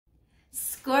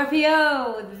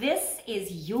Scorpio, this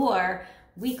is your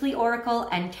weekly oracle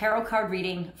and tarot card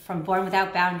reading from Born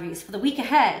Without Boundaries for the week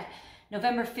ahead,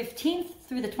 November 15th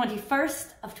through the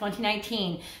 21st of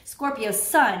 2019. Scorpio,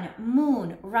 sun,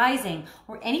 moon, rising,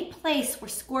 or any place where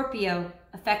Scorpio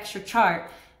affects your chart.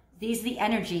 These are the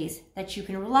energies that you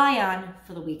can rely on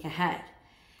for the week ahead.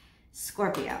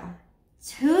 Scorpio,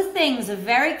 two things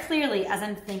very clearly as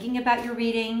I'm thinking about your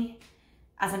reading,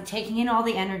 as I'm taking in all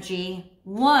the energy.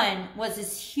 One was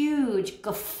this huge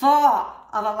guffaw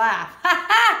of a laugh.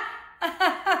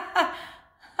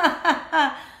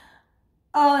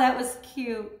 Oh, that was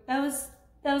cute. That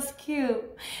was cute.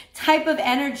 Type of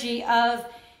energy of,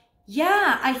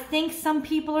 yeah, I think some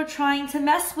people are trying to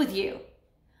mess with you.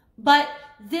 But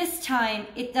this time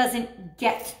it doesn't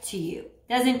get to you.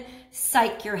 It doesn't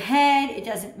psych your head. It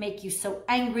doesn't make you so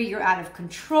angry you're out of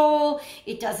control.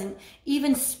 It doesn't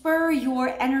even spur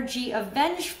your energy of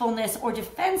vengefulness or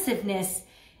defensiveness.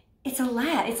 It's a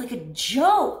laugh. It's like a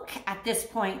joke at this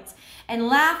point. And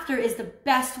laughter is the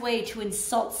best way to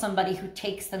insult somebody who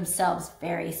takes themselves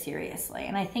very seriously.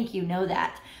 And I think you know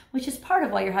that, which is part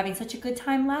of why you're having such a good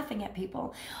time laughing at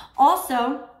people.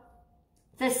 Also,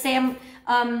 how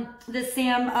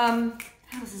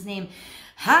was his name?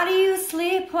 How do you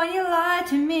sleep when you lie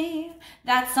to me?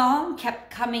 That song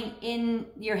kept coming in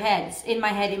your heads, in my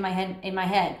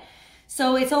head.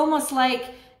 So it's almost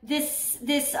like there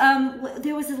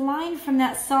was a line from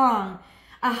that song,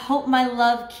 I hope my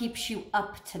love keeps you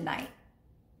up tonight.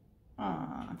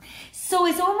 So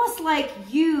it's almost like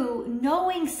you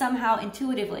knowing somehow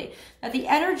intuitively that the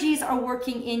energies are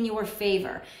working in your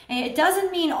favor. And it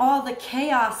doesn't mean all the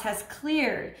chaos has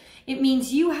cleared. It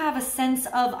means you have a sense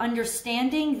of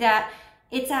understanding that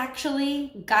it's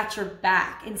actually got your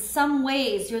back. In some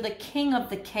ways, you're the king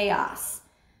of the chaos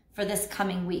for this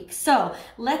coming week. So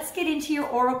let's get into your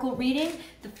oracle reading.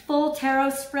 The full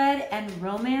tarot spread and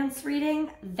romance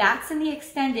reading, that's in the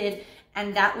extended,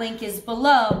 and that link is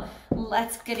below.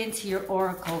 Let's get into your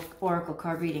oracle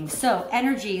card reading. So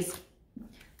energies,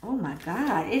 oh my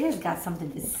God, it has got something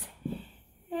to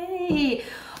say.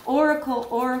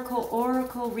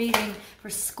 Oracle reading for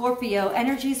Scorpio.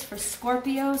 Energies for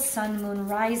Scorpio, sun, moon,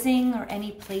 rising, or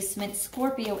any placement.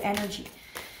 Scorpio energy.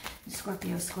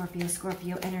 Scorpio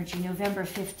energy, November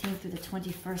 15th through the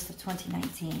 21st of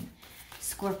 2019.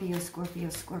 Scorpio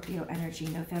energy,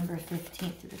 November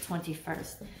 15th through the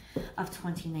 21st of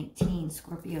 2019.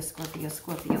 Scorpio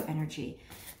energy,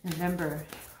 November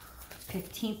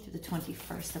 15th through the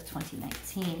 21st of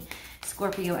 2019.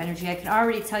 Scorpio energy, I can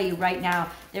already tell you right now,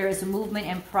 there is a movement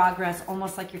and progress,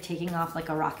 almost like you're taking off like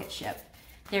a rocket ship.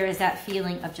 There is that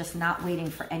feeling of just not waiting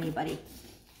for anybody.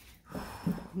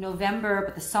 November,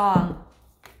 but the song,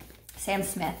 Sam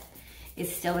Smith,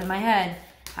 is still in my head.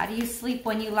 How do you sleep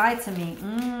when you lie to me?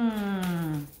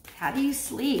 How do you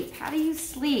sleep? How do you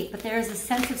sleep? But there is a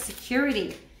sense of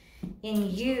security in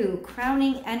you.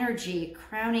 Crowning energy.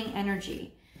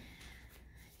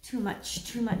 Too much.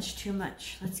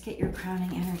 Let's get your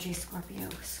crowning energy, Scorpio.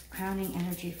 Crowning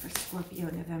energy for Scorpio,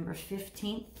 November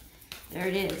 15th. There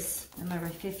it is, November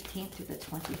 15th through the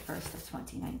 21st of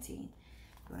 2019.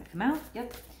 You want to come out?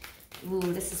 Yep.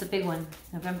 Ooh, this is a big one.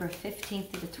 November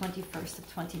 15th through the 21st of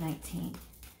 2019.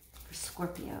 For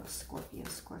Scorpio.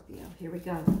 Here we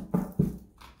go.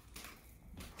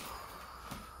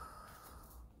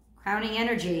 Crowning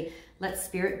energy. Let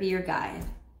spirit be your guide.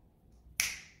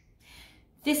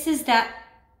 This is that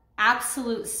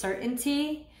absolute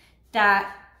certainty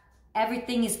that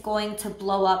everything is going to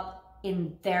blow up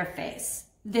in their face.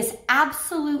 This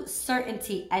absolute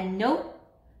certainty, and nope,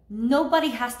 nobody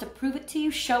has to prove it to you,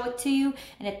 show it to you.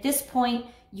 And at this point,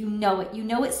 you know it. You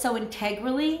know it so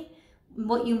integrally.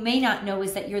 What you may not know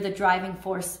is that you're the driving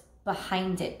force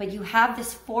behind it. But you have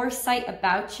this foresight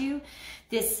about you,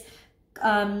 this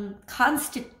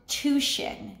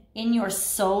constitution in your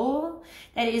soul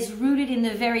that is rooted in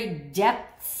the very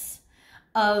depths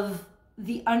of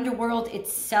the underworld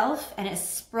itself, and has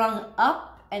sprung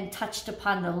up and touched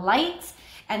upon the light.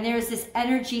 And there's this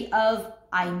energy of,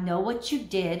 I know what you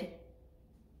did.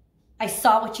 I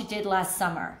saw what you did last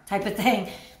summer type of thing.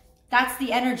 That's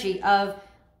the energy of,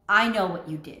 I know what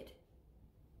you did.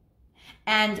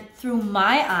 And through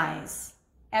my eyes,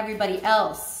 everybody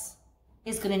else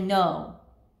is going to know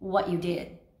what you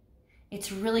did.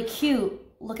 It's really cute.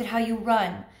 Look at how you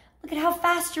run. Look at how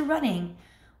fast you're running.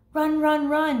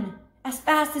 Run. As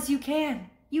fast as you can.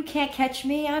 You can't catch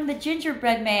me. I'm the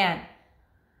gingerbread man.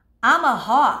 I'm a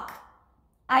hawk.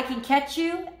 I can catch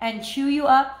you and chew you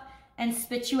up and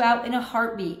spit you out in a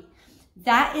heartbeat.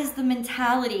 That is the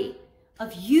mentality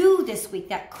of you this week,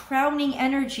 that crowning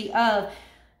energy of,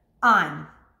 I'm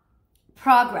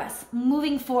progress,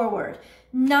 moving forward,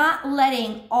 not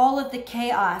letting all of the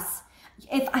chaos.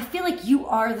 If I feel like you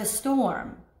are the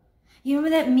storm. You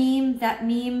remember that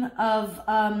meme of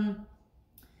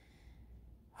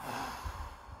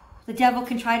the devil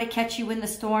can try to catch you in the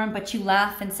storm, but you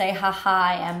laugh and say, ha ha,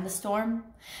 I am the storm.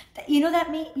 You know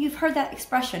that meme? You've heard that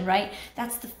expression, right?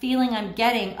 That's the feeling I'm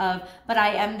getting of, but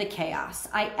I am the chaos.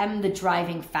 I am the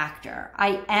driving factor.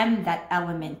 I am that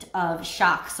element of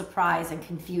shock, surprise, and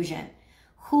confusion.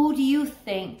 Who do you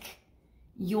think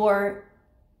you're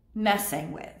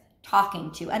messing with,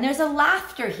 talking to? And there's a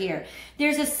laughter here.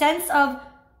 There's a sense of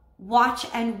watch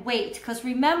and wait, because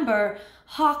remember,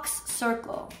 hawks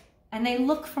circle and they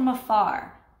look from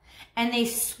afar and they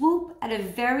swoop at a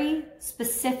very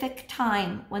specific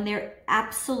time when they're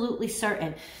absolutely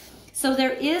certain. So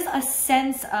there is a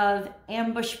sense of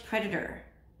ambush predator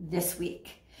this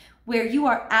week where you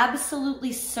are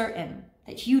absolutely certain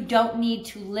that you don't need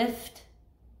to lift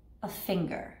a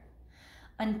finger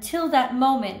until that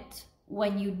moment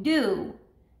when you do,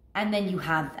 and then you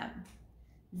have them.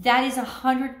 That is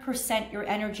 100% your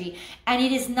energy. And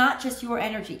it is not just your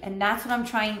energy. And that's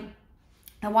what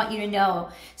I want you to know.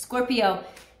 Scorpio,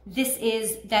 this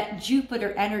is that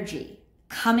Jupiter energy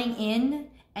coming in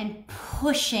and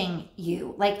pushing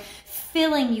you, like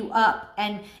filling you up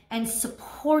and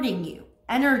supporting you,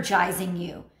 energizing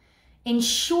you,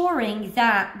 ensuring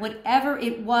that whatever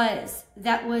it was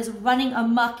that was running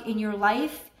amok in your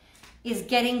life is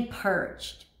getting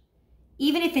purged.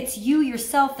 Even if it's you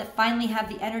yourself that finally have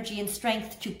the energy and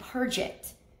strength to purge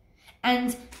it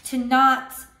and to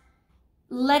not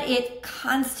let it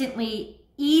constantly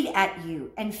eat at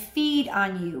you and feed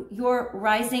on you. You're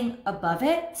rising above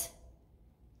it,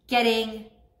 getting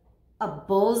a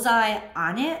bullseye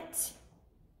on it.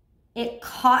 It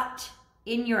caught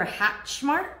in your hatch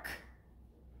mark.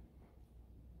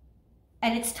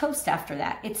 And it's toast after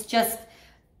that.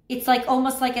 It's like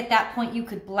almost like at that point you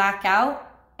could black out,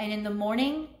 and in the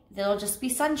morning there'll just be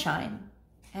sunshine.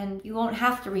 And you won't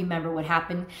have to remember what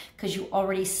happened because you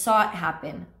already saw it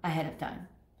happen ahead of time.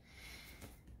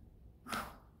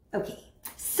 Okay,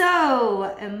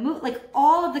 so like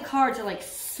all of the cards are like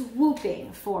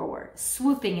swooping forward,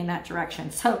 swooping in that direction.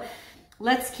 So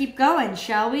let's keep going,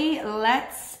 shall we?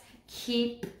 Let's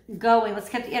keep going. Let's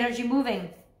keep the energy moving.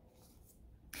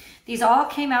 These all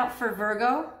came out for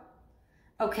Virgo.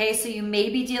 Okay, so you may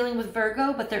be dealing with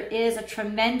Virgo, but there is a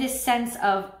tremendous sense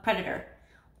of predator.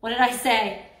 What did I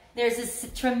say? There's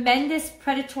this tremendous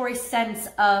predatory sense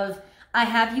of, I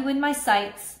have you in my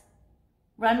sights.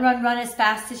 Run, run, run as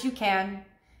fast as you can.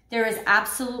 There is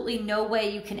absolutely no way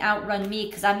you can outrun me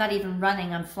because I'm not even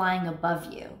running, I'm flying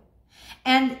above you.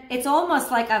 And it's almost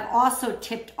like I've also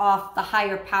tipped off the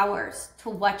higher powers to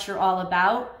what you're all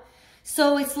about.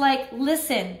 So it's like,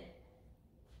 listen,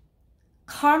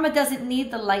 karma doesn't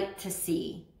need the light to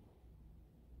see.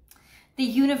 The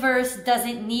universe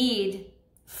doesn't need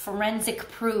forensic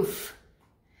proof.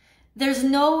 There's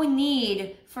no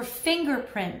need for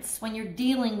fingerprints when you're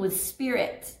dealing with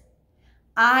spirit.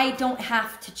 I don't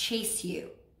have to chase you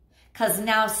because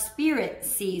now spirit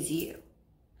sees you.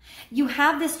 You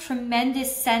have this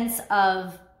tremendous sense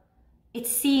of,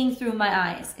 it's seeing through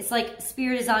my eyes. It's like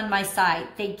spirit is on my side.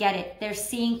 They get it. They're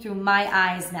seeing through my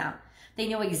eyes now. They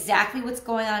know exactly what's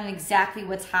going on and exactly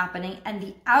what's happening. And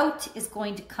the out is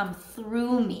going to come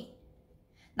through me.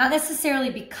 Not necessarily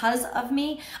because of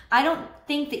me. I don't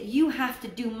think that you have to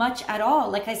do much at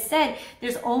all. Like I said,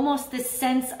 there's almost this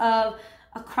sense of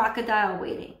a crocodile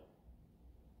waiting.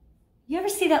 You ever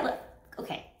see that?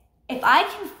 Okay, if I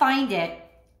can find it,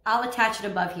 I'll attach it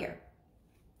above here.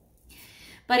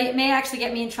 But it may actually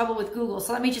get me in trouble with Google,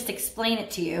 so let me just explain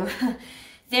it to you.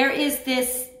 There is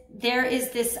this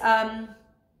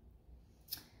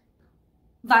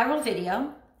viral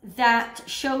video that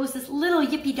shows this little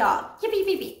yippy dog, yippee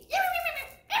yippee,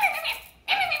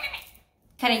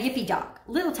 kind of yippy dog,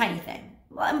 little tiny thing,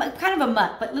 kind of a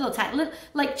mutt, but little tiny,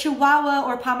 like Chihuahua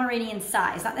or Pomeranian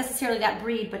size, not necessarily that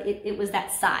breed, but it was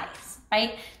that size,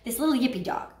 right? This little yippy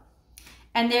dog.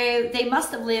 And they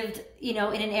must have lived, you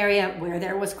know, in an area where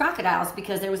there was crocodiles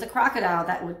because there was a crocodile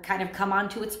that would kind of come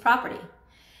onto its property.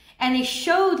 And they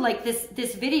showed like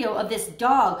this video of this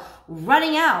dog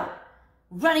running out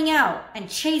and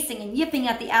chasing and yipping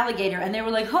at the alligator. And they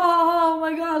were like, oh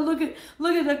my God, look at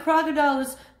the crocodile.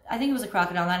 I think it was a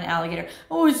crocodile, not an alligator.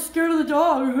 Oh, he's scared of the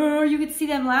dog. You could see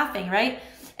them laughing, right?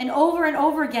 And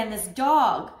over again, this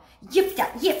dog yipped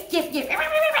at, yip,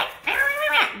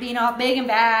 being all big and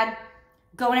bad,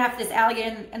 going after this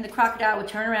alligator, and the crocodile would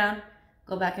turn around,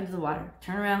 go back into the water,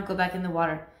 turn around, go back in the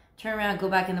water, turn around, go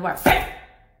back in the water.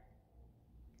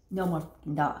 No more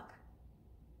fucking dog.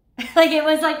 Like, it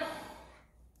was like,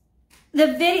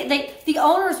 the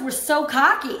owners were so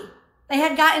cocky. They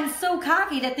had gotten so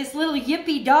cocky that this little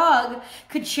yippy dog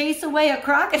could chase away a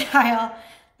crocodile.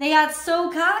 They got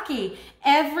so cocky.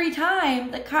 Every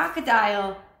time the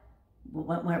crocodile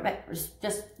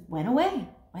just went away,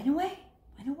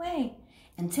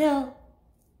 until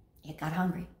it got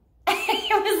hungry.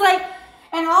 It was like,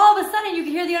 and all of a sudden you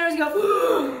could hear the owners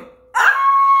go, ah!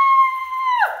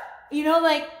 You know,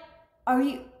 like, are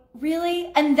you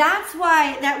really? And that's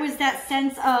why that was that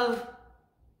sense of,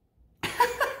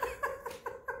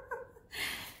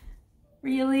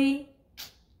 really?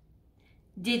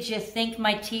 Did you think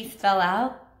my teeth fell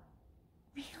out?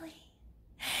 Really?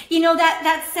 You know,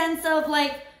 that sense of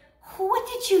like, what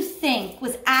did you think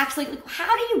was actually, like,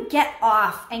 how do you get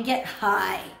off and get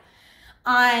high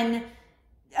on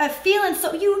a feeling?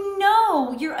 So you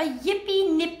know you're a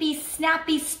yippy, nippy,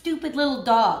 snappy, stupid little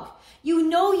dog. You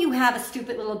know you have a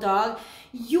stupid little dog.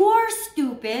 You're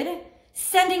stupid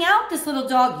sending out this little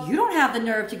dog. You don't have the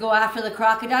nerve to go after the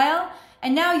crocodile.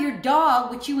 And now your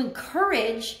dog, which you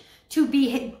encourage to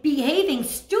be behaving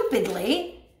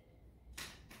stupidly,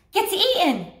 gets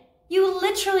eaten. You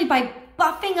literally, by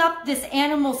buffing up this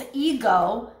animal's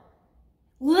ego,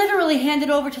 literally hand it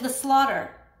over to the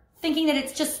slaughter, thinking that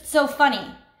it's just so funny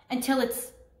until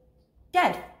it's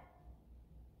dead.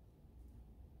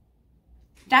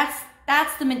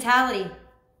 That's the mentality.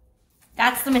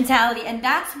 That's the mentality. And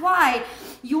that's why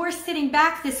you're sitting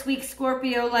back this week,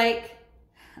 Scorpio, like,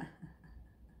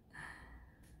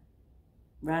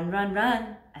 run, run,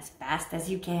 run as fast as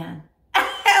you can.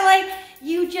 Like,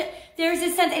 there's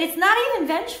this sense, and it's not even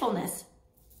vengefulness.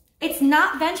 It's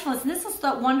not vengefulness. And this is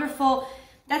that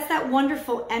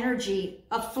wonderful energy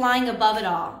of flying above it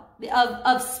all,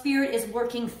 of spirit is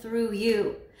working through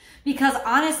you. Because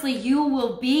honestly,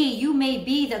 you may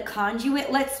be the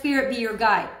conduit. Let spirit be your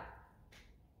guide.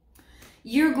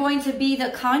 You're going to be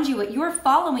the conduit. You're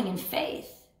following in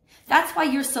faith. That's why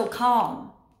you're so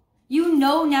calm. You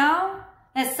know now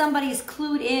that somebody's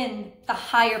clued in the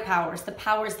higher powers, the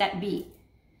powers that be.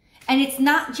 And it's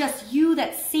not just you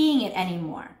that's seeing it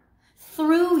anymore.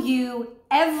 Through you,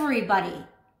 everybody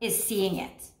is seeing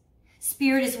it.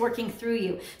 Spirit is working through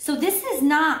you. So this is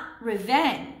not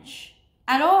revenge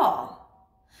at all.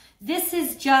 This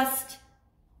is just,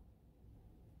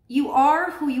 you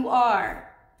are who you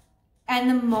are, and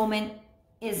the moment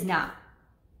is now.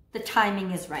 The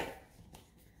timing is right.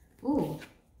 Ooh.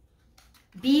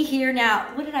 Be here now.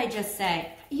 What did I just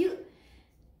say?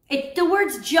 The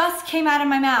words just came out of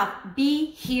my mouth.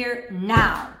 Be here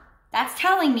now. That's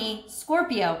telling me,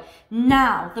 Scorpio,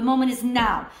 now. The moment is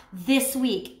now. This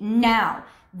week, now.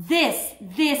 This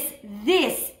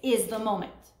is the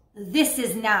moment. This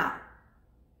is now.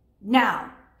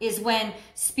 Now is when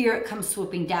spirit comes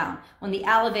swooping down. When the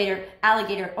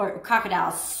alligator or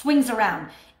crocodile swings around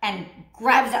and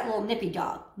grabs that little nippy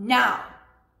dog. Now.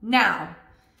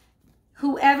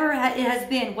 Whoever it has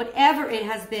been, whatever it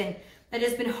has been that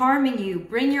has been harming you,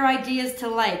 bring your ideas to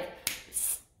life.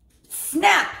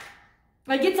 Snap!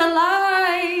 Like it's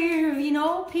alive, you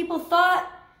know? People thought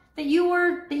that you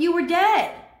were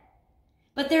dead.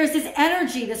 But there's this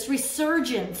energy, this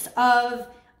resurgence of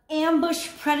ambush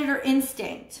predator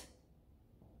instinct.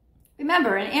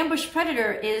 Remember, an ambush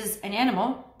predator is an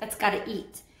animal that's got to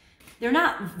eat. They're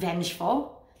not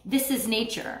vengeful. This is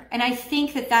nature. And I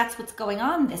think that that's what's going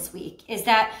on this week, is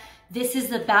that this is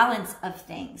the balance of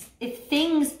things. If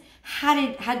things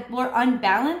were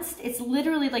unbalanced, it's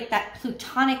literally like that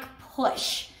plutonic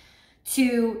push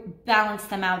to balance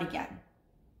them out again.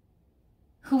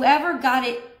 Whoever got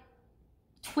it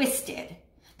twisted,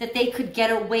 that they could get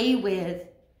away with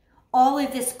all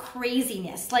of this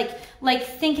craziness, like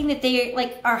thinking that they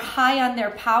are high on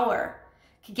their power,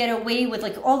 could get away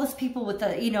with all those people with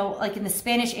the, like in the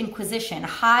Spanish Inquisition,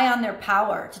 high on their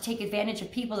power to take advantage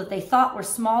of people that they thought were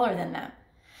smaller than them.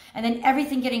 And then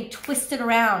everything getting twisted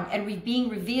around and being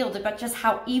revealed about just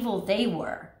how evil they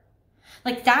were.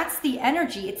 Like that's the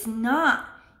energy. It's not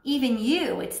even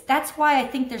you. That's why I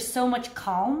think there's so much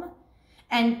calm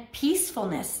and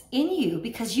peacefulness in you,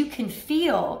 because you can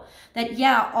feel that,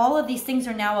 yeah, all of these things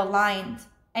are now aligned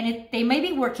and they may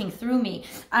be working through me.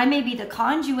 I may be the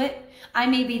conduit. I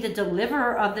may be the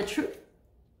deliverer of the truth.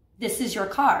 This is your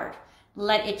card.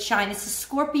 Let it shine. It's a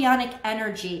scorpionic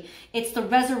energy. It's the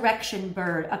resurrection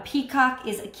bird. A peacock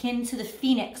is akin to the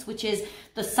phoenix, which is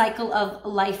the cycle of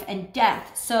life and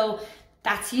death. So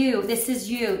that's you. This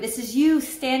is you. This is you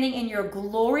standing in your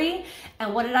glory.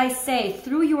 And what did I say?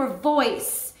 Through your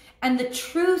voice and the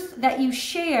truth that you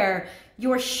share,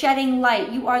 you're shedding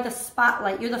light. You are the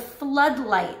spotlight. You're the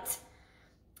floodlight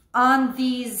on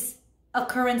these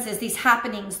occurrences, these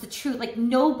happenings, the truth. Like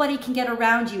nobody can get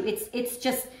around you. It's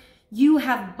just, you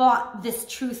have brought this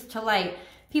truth to light.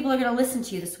 People are going to listen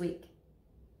to you this week.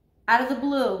 Out of the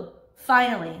blue,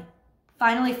 finally,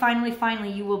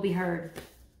 you will be heard.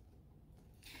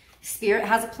 Spirit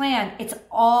has a plan. It's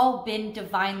all been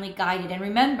divinely guided. And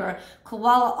remember,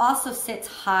 koala also sits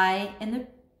high in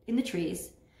the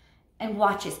trees and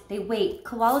watches. They wait.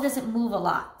 Koala doesn't move a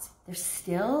lot. They're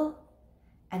still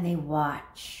and they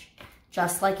watch,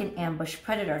 just like an ambush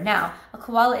predator. Now, a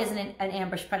koala isn't an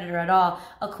ambush predator at all.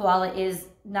 A koala is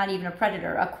not even a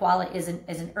predator. A koala is an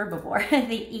herbivore.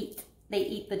 They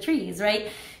eat the trees, right?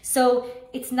 So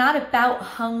it's not about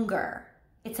hunger.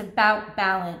 It's about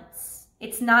balance.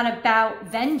 It's not about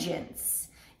vengeance.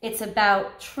 It's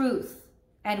about truth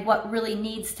and what really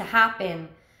needs to happen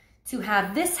to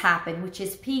have this happen, which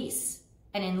is peace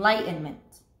and enlightenment.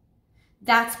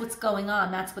 That's what's going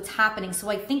on. That's what's happening. So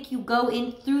I think you go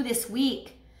in through this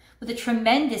week with a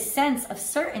tremendous sense of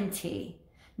certainty,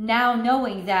 now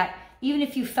knowing that even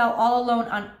if you felt all alone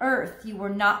on earth, you were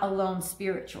not alone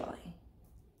spiritually.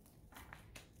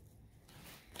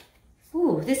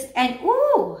 Ooh,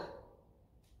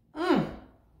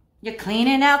 you're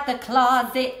cleaning out the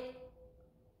closet.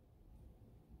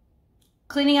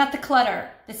 Cleaning out the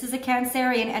clutter. This is a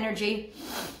Cancerian energy.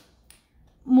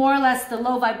 More or less the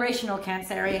low vibrational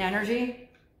Cancerian energy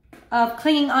of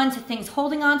clinging on to things,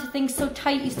 holding on to things so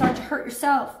tight you start to hurt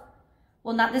yourself.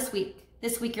 Well, not this week.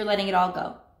 This week you're letting it all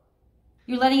go.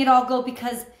 You're letting it all go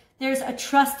because there's a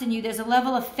trust in you. There's a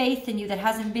level of faith in you that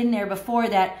hasn't been there before,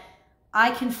 that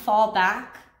I can fall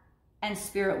back and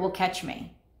spirit will catch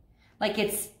me. Like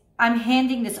I'm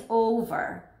handing this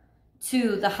over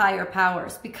to the higher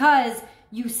powers because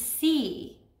you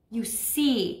see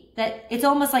that it's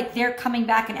almost like they're coming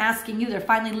back and asking you. They're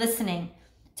finally listening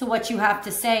to what you have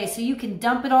to say. So you can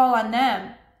dump it all on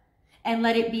them and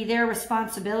let it be their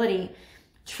responsibility.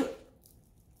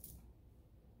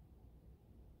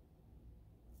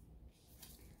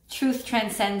 Truth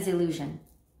transcends illusion.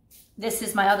 This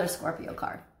is my other Scorpio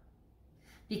card.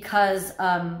 Because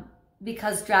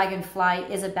Dragonfly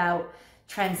is about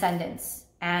transcendence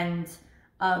and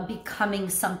becoming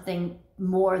something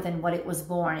more than what it was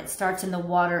born. It starts in the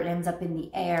water, it ends up in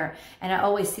the air. And I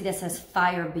always see this as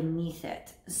fire beneath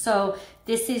it. So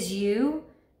this is you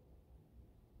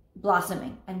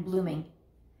blossoming and blooming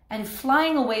and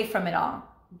flying away from it all.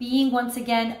 Being once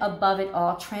again above it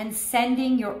all,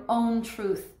 transcending your own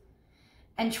truth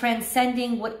and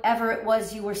transcending whatever it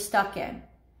was you were stuck in.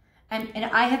 And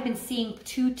I have been seeing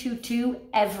 222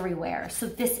 everywhere. So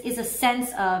this is a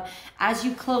sense of, as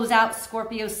you close out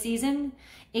Scorpio season,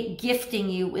 it gifting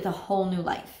you with a whole new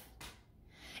life.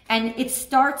 And it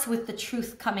starts with the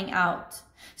truth coming out.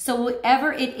 So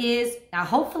whatever it is, now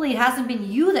hopefully it hasn't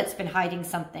been you that's been hiding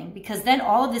something, because then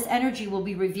all of this energy will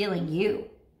be revealing you.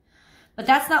 But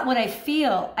that's not what I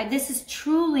feel. This is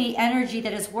truly energy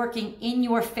that is working in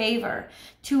your favor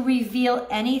to reveal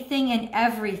anything and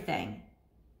everything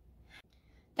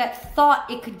that thought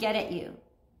it could get at you.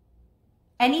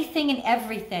 Anything and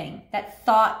everything that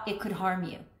thought it could harm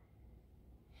you.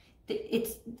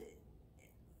 It's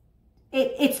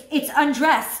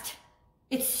undressed.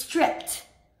 It's stripped.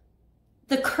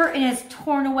 The curtain is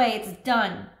torn away. It's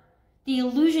done. The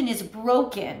illusion is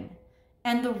broken.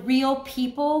 And the real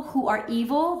people who are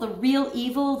evil, the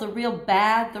real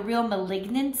bad, the real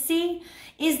malignancy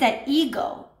is that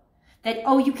ego. That,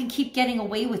 oh, you can keep getting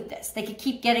away with this. They could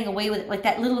keep getting away with it. Like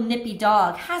that little nippy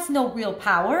dog has no real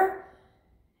power.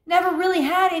 Never really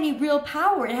had any real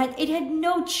power. It had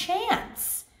no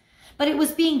chance. But it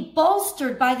was being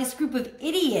bolstered by this group of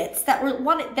idiots that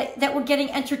were getting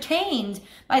entertained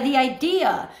by the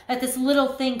idea that this little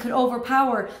thing could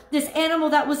overpower this animal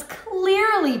that was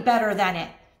clearly better than it.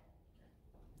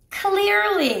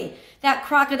 Clearly, that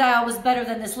crocodile was better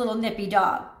than this little nippy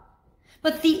dog.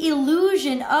 But the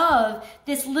illusion of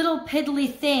this little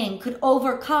piddly thing could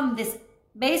overcome this,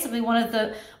 basically one of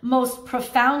the most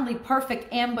profoundly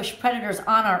perfect ambush predators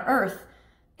on our earth.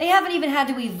 They haven't even had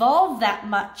to evolve that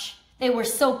much. They were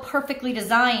so perfectly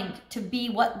designed to be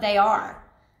what they are.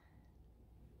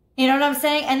 You know what I'm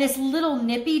saying? And this little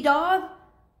nippy dog,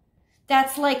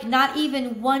 that's like not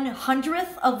even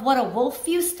 1/100th of what a wolf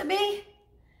used to be,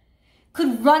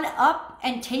 could run up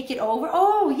and take it over.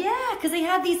 Oh, yeah, because they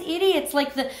had these idiots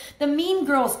like the Mean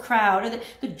Girls crowd or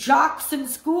the jocks in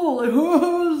school. Like,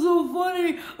 oh, so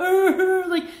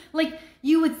funny. Like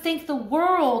you would think the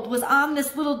world was on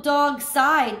this little dog's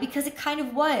side, because it kind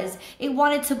of was. It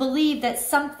wanted to believe that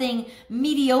something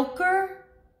mediocre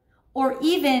or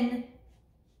even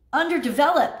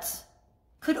underdeveloped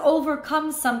could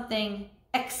overcome something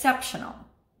exceptional.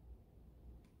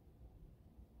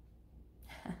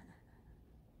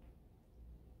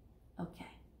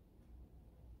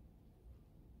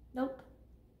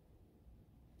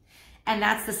 And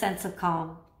that's the sense of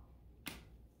calm.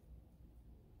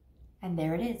 And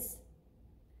there it is.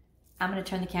 I'm going to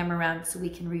turn the camera around so we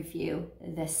can review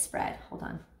this spread. Hold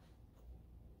on.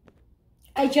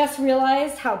 I just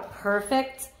realized how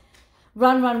perfect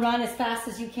run, run, run as fast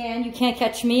as you can. You can't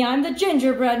catch me. I'm the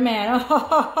gingerbread man.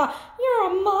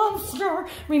 You're a monster.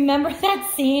 Remember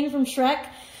that scene from Shrek?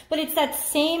 But it's that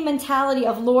same mentality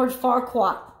of Lord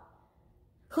Farquaad,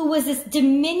 who was this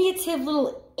diminutive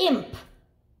little imp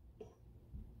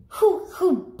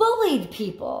who bullied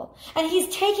people. And he's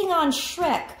taking on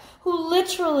Shrek, who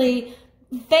literally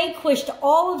vanquished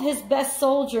all of his best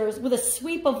soldiers with a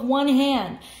sweep of one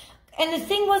hand. And the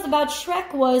thing was about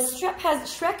Shrek was,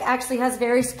 Shrek actually has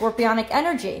very scorpionic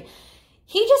energy.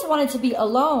 He just wanted to be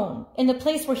alone in the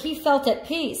place where he felt at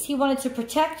peace. He wanted to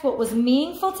protect what was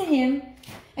meaningful to him,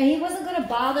 and he wasn't going to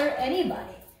bother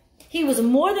anybody. He was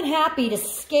more than happy to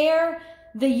scare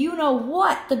the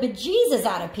you-know-what, the bejesus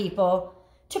out of people,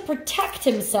 to protect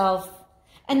himself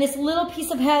and this little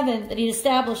piece of heaven that he'd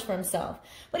established for himself.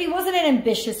 But he wasn't an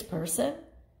ambitious person.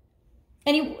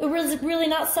 And he was really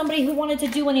not somebody who wanted to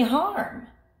do any harm,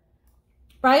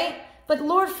 right? But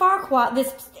Lord Farquaad,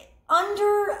 this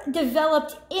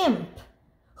underdeveloped imp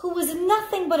who was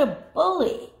nothing but a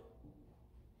bully,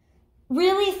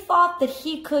 really thought that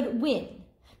he could win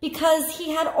because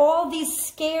he had all these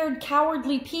scared,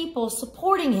 cowardly people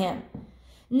supporting him,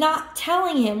 not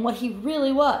telling him what he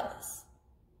really was.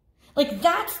 Like,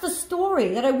 that's the story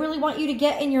that I really want you to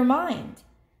get in your mind.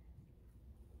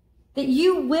 That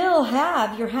you will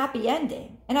have your happy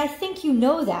ending. And I think you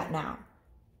know that now.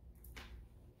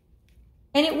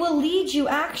 And it will lead you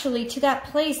actually to that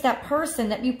place, that person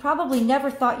that you probably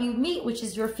never thought you'd meet, which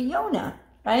is your Fiona,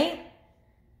 right?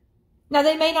 Now,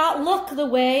 they may not look the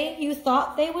way you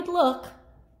thought they would look,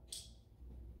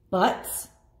 but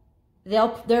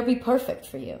they'll be perfect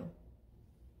for you.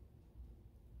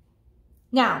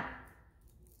 Now,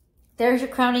 there's your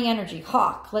crowning energy,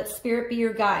 Hawk. Let spirit be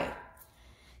your guide.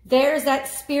 There's that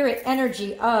spirit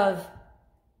energy of,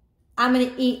 I'm going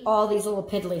to eat all these little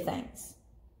piddly things.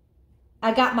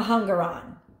 I got my hunger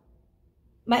on.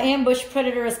 My ambush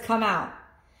predator has come out.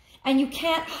 And you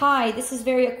can't hide. This is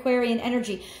very Aquarian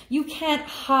energy. You can't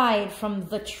hide from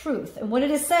the truth. And what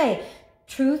did it say?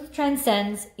 Truth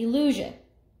transcends illusion.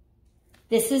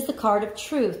 This is the card of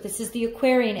truth. This is the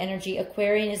Aquarian energy.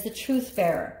 Aquarian is the truth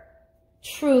bearer.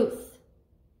 Truth.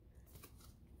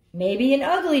 Maybe an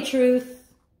ugly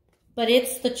truth, but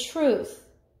it's the truth.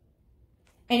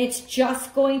 And it's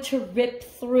just going to rip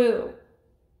through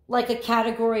like a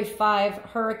Category 5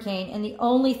 hurricane. And the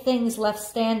only things left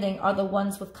standing are the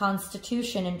ones with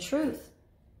constitution and truth.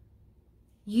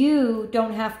 You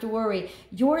don't have to worry.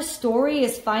 Your story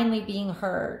is finally being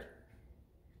heard.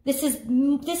 This is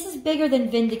bigger than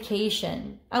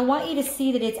vindication. I want you to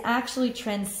see that it's actually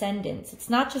transcendence. It's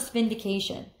not just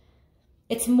vindication.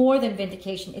 It's more than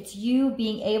vindication. It's you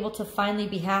being able to finally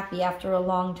be happy after a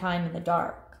long time in the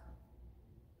dark.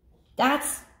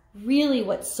 That's really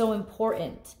what's so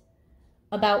important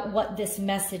about what this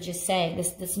message is saying,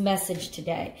 this message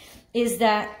today, is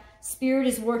that Spirit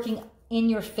is working in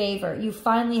your favor. You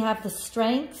finally have the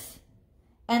strength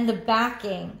and the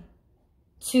backing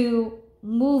to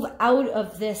move out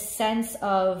of this sense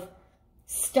of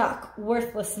stuck,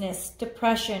 worthlessness,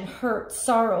 depression, hurt,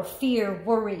 sorrow, fear,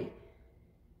 worry.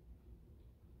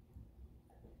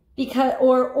 Because,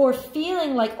 or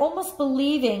feeling like almost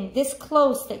believing this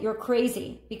close that you're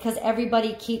crazy because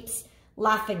everybody keeps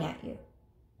laughing at you.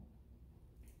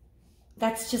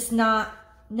 That's just not,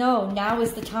 no, now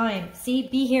is the time. See,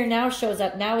 be here now shows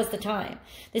up. Now is the time.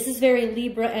 This is very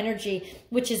Libra energy,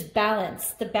 which is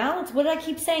balance. The balance, what did I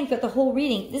keep saying throughout the whole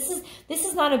reading? This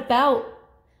is not about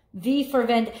V for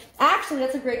Vendetta. Actually,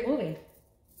 that's a great movie.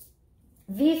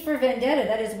 V for Vendetta,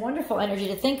 that is wonderful energy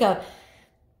to think of.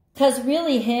 Because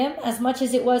really him, as much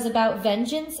as it was about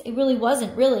vengeance, it really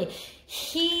wasn't really.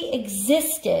 He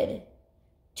existed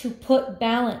to put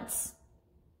balance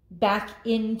back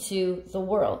into the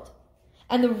world.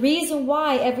 And the reason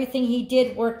why everything he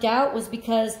did worked out was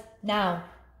because now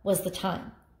was the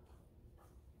time.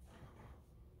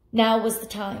 Now was the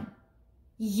time.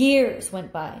 Years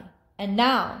went by. And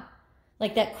now,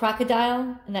 like that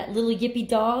crocodile and that little yippy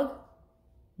dog,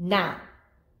 now,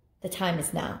 the time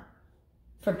is now.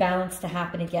 For balance to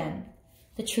happen again,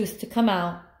 the truth to come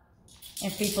out,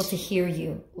 and for people to hear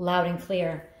you loud and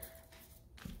clear.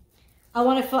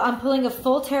 I'm pulling a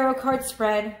full tarot card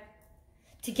spread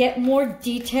to get more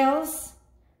details,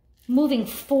 moving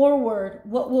forward,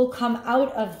 what will come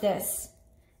out of this,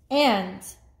 and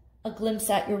a glimpse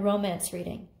at your romance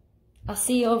reading. I'll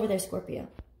see you over there, Scorpio.